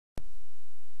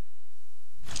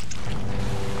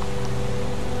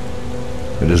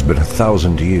It has been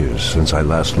 1,000 years since I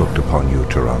last looked upon you,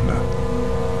 Tyrande.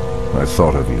 I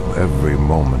thought of you every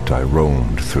moment I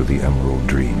roamed through the Emerald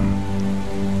Dream.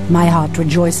 My heart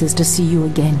rejoices to see you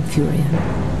again,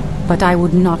 Furion. But I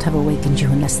would not have awakened you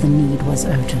unless the need was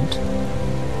urgent.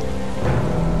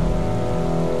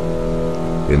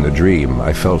 In the dream,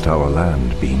 I felt our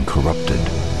land being corrupted,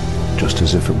 just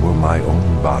as if it were my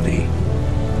own body.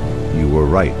 You were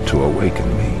right to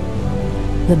awaken me.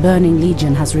 The Burning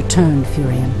Legion has returned,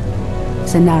 Furion.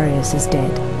 Cenarius is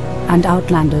dead, and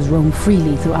Outlanders roam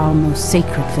freely through our most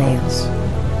sacred vales.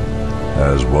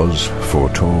 As was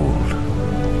foretold.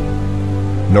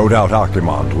 No doubt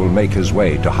Archimonde will make his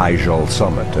way to Hyjal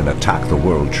Summit and attack the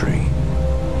World Tree.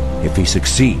 If he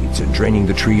succeeds in draining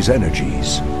the tree's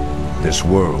energies, this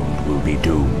world will be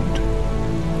doomed.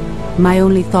 My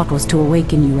only thought was to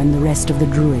awaken you and the rest of the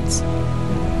Druids.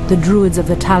 The Druids of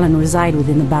the Talon reside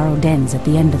within the Barrow Dens at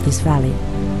the end of this valley.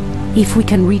 If we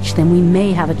can reach them, we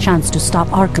may have a chance to stop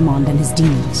Archimonde and his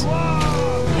demons.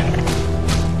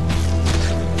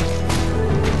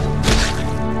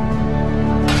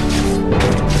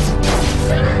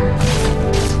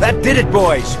 That did it,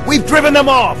 boys! We've driven them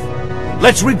off!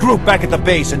 Let's regroup back at the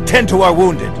base and tend to our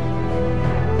wounded.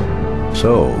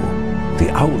 So, the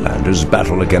Outlanders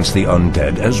battle against the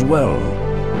undead as well.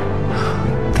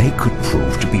 They could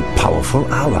prove to be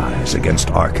powerful allies against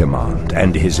Archimonde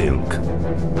and his ilk.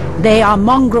 They are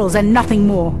mongrels and nothing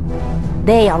more.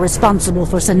 They are responsible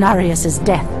for Cenarius'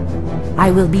 death.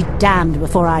 I will be damned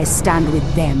before I stand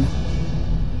with them.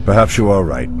 Perhaps you are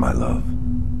right, my love.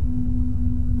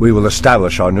 We will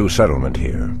establish our new settlement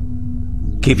here.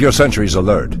 Keep your sentries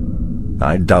alert.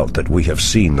 I doubt that we have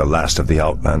seen the last of the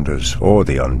Outlanders or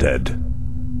the undead.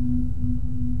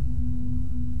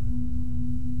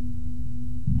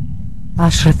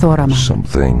 Ashra-Thoraman.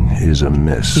 Something is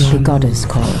amiss. The goddess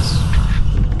calls.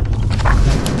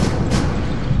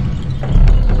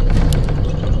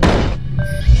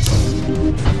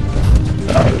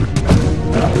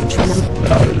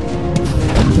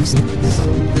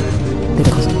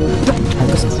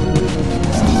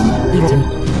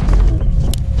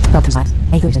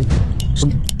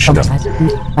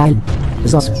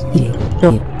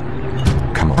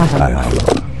 Come on,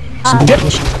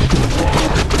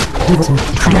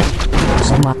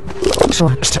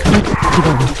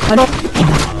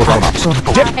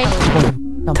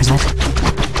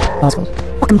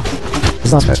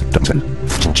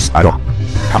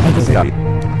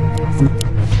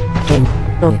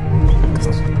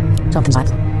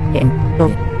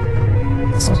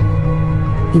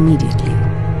 Immediately.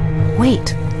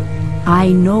 Wait. I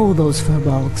know those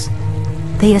furbolgs.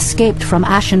 They escaped from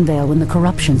Ashenvale when the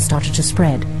corruption started to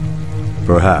spread.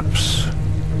 Perhaps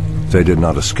they did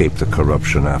not escape the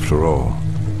corruption after all.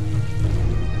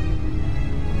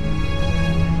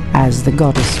 As the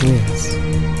goddess wills.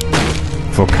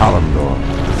 For Kalimdor,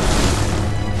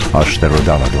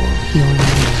 Ashtherodanador. Your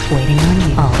life waiting on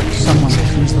you. Oh, someone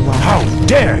opens the wild. How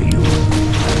dare you!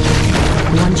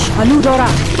 Lunch Anudora!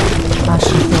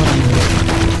 Ashtherodanador.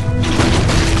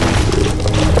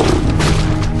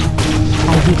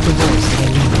 I heed the voice of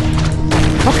Elena.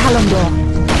 For Kalimdor.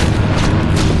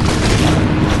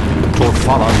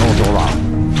 Torfala Nodora.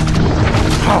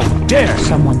 How dare you!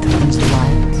 Someone threatens the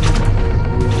wilds.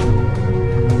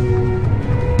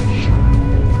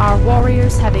 Our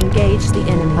warriors have engaged the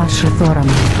enemy. Ashra-Thoraman.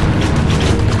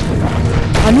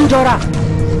 Anudora!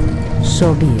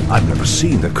 So be it. I've never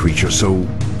seen the creature so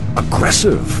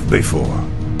aggressive before.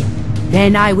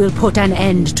 Then I will put an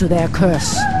end to their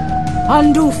curse.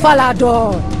 Andu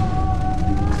Falador!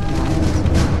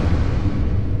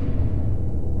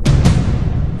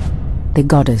 The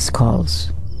goddess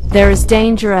calls. There is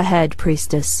danger ahead,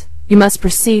 priestess. You must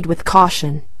proceed with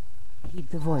caution. Heed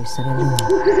the voice of Elena.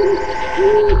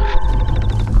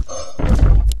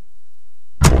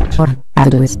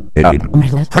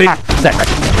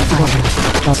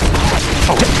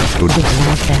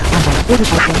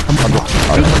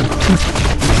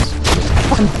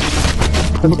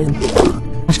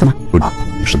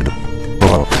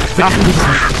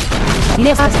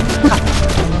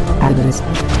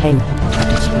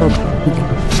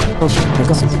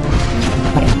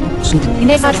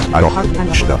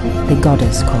 The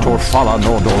goddess calls.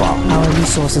 Our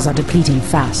resources are depleting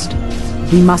fast.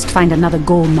 We must find another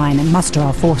gold mine and muster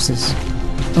our forces.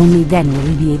 Only then will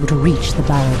we be able to reach the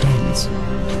Barrow Dens.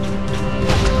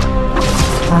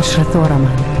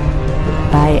 Ashra-Thoraman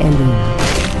by Elune.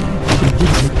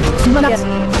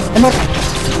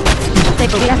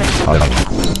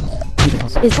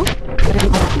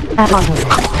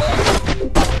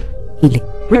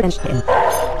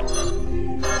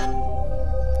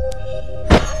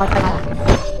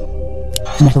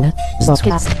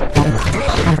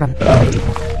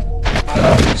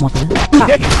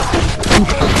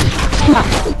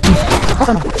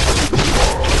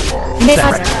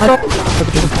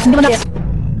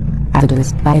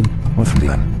 What from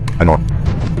the end? I know.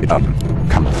 It up.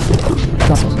 Come.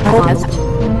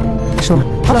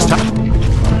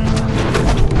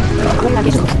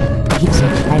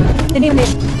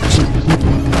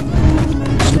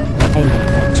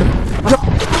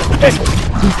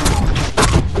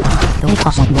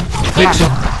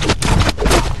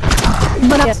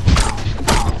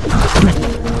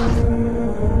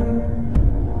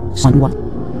 Somewhat.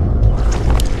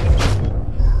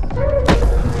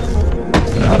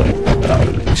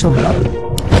 Sure.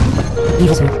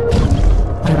 Evil sir.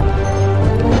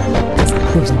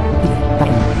 Losing.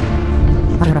 Button.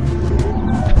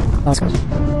 Oscars.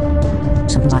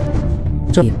 Something like.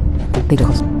 Show you. Big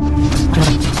dogs. Show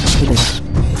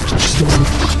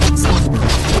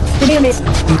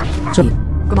you.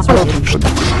 Should.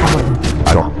 I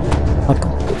don't.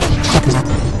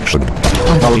 Should.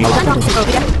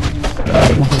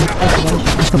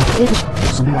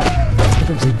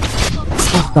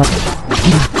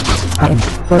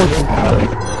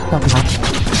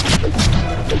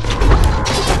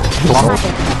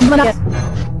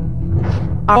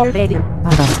 Our baby.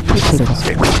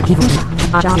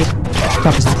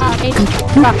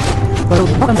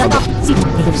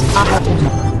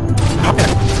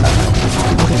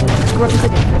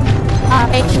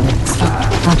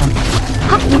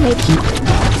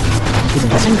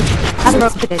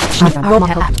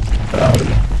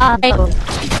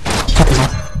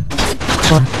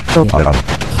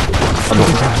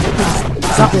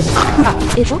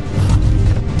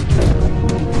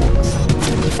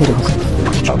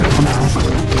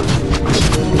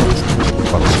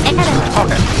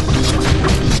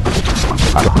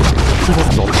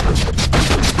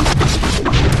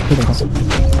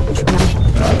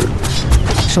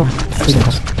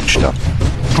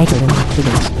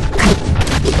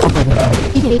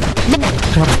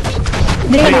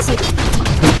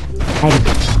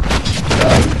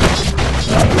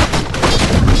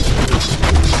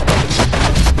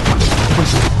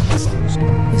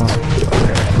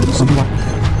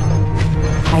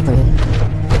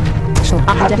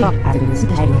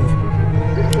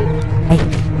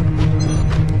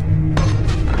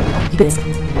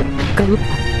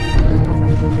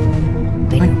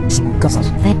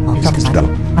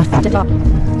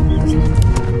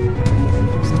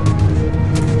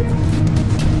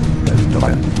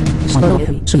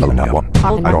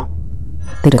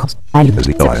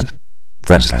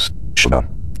 Francis, Shadon,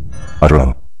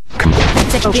 Adro, come.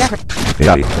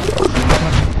 Yadi.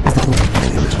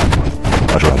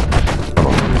 Adro,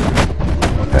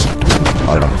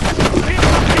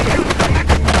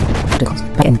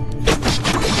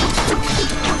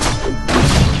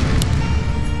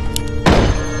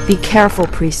 Be careful,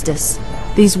 priestess.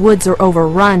 These woods are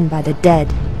overrun by the dead.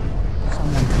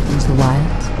 Someone threatens the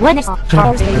wilds.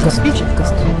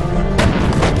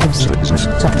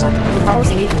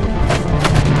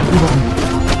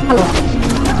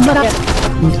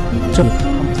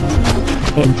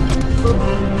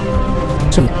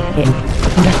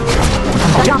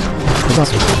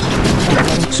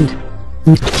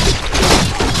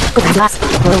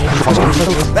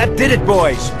 That did it,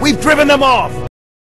 boys! We've driven them off!